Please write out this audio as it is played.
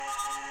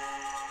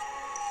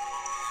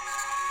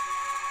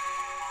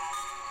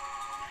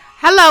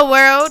Hello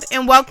world,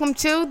 and welcome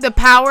to The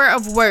Power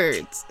of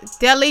Words,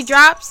 Daily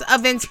Drops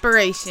of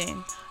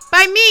Inspiration,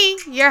 by me,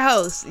 your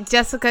host,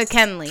 Jessica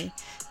Kenley.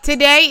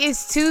 Today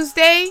is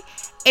Tuesday,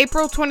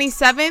 April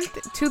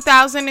 27th,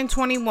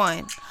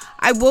 2021.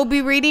 I will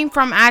be reading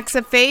from Acts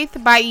of Faith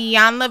by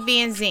Iyanla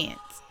Vanzant.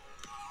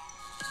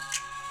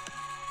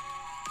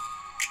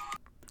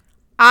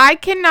 I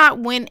cannot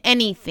win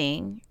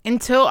anything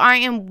until I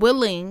am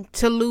willing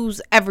to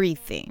lose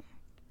everything.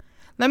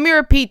 Let me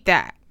repeat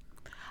that.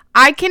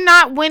 I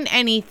cannot win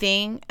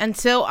anything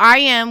until I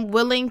am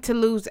willing to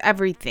lose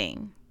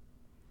everything.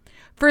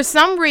 For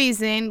some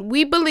reason,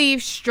 we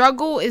believe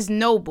struggle is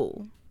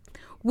noble.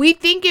 We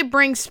think it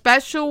brings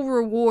special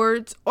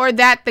rewards or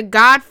that the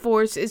God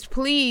force is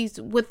pleased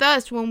with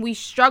us when we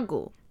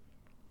struggle.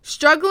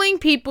 Struggling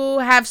people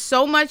have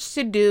so much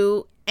to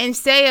do and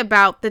say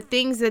about the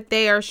things that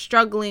they are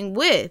struggling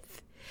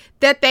with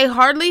that they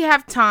hardly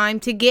have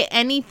time to get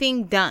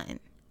anything done.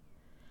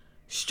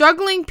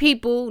 Struggling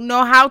people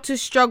know how to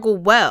struggle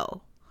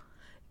well.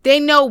 They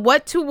know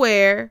what to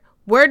wear,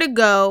 where to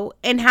go,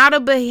 and how to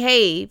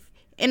behave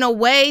in a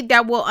way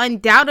that will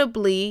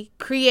undoubtedly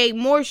create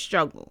more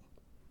struggle.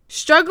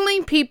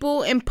 Struggling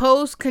people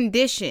impose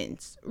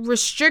conditions,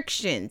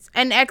 restrictions,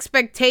 and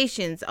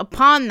expectations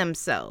upon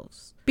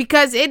themselves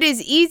because it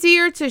is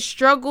easier to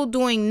struggle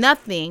doing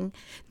nothing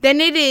than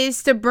it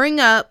is to bring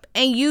up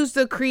and use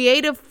the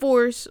creative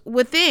force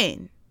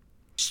within.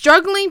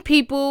 Struggling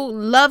people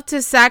love to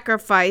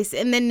sacrifice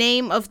in the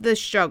name of the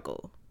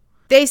struggle.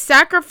 They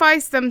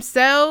sacrifice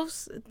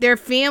themselves, their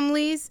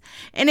families,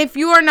 and if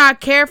you are not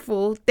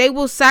careful, they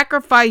will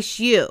sacrifice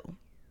you.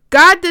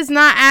 God does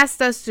not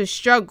ask us to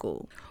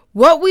struggle.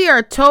 What we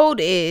are told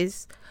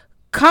is,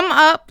 "Come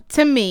up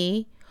to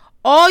me,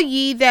 all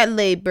ye that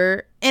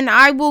labor, and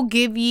I will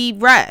give ye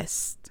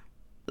rest."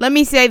 Let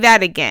me say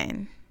that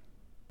again.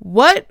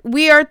 What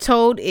we are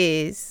told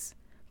is,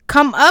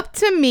 "Come up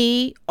to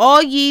me,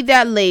 all ye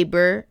that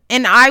labor,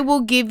 and I will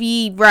give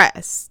ye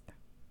rest."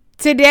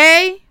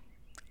 Today,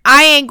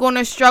 I ain't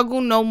gonna struggle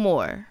no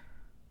more.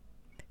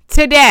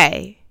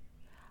 Today,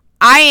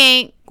 I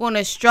ain't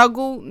gonna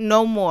struggle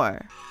no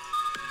more.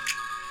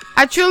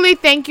 I truly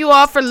thank you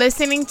all for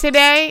listening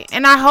today,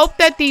 and I hope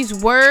that these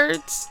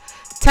words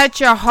touch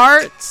your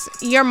hearts,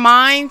 your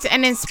minds,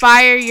 and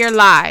inspire your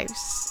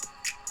lives.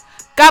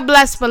 God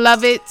bless,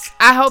 beloveds.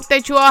 I hope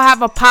that you all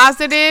have a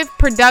positive,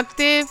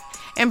 productive,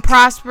 and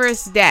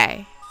prosperous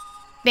day.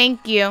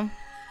 Thank you.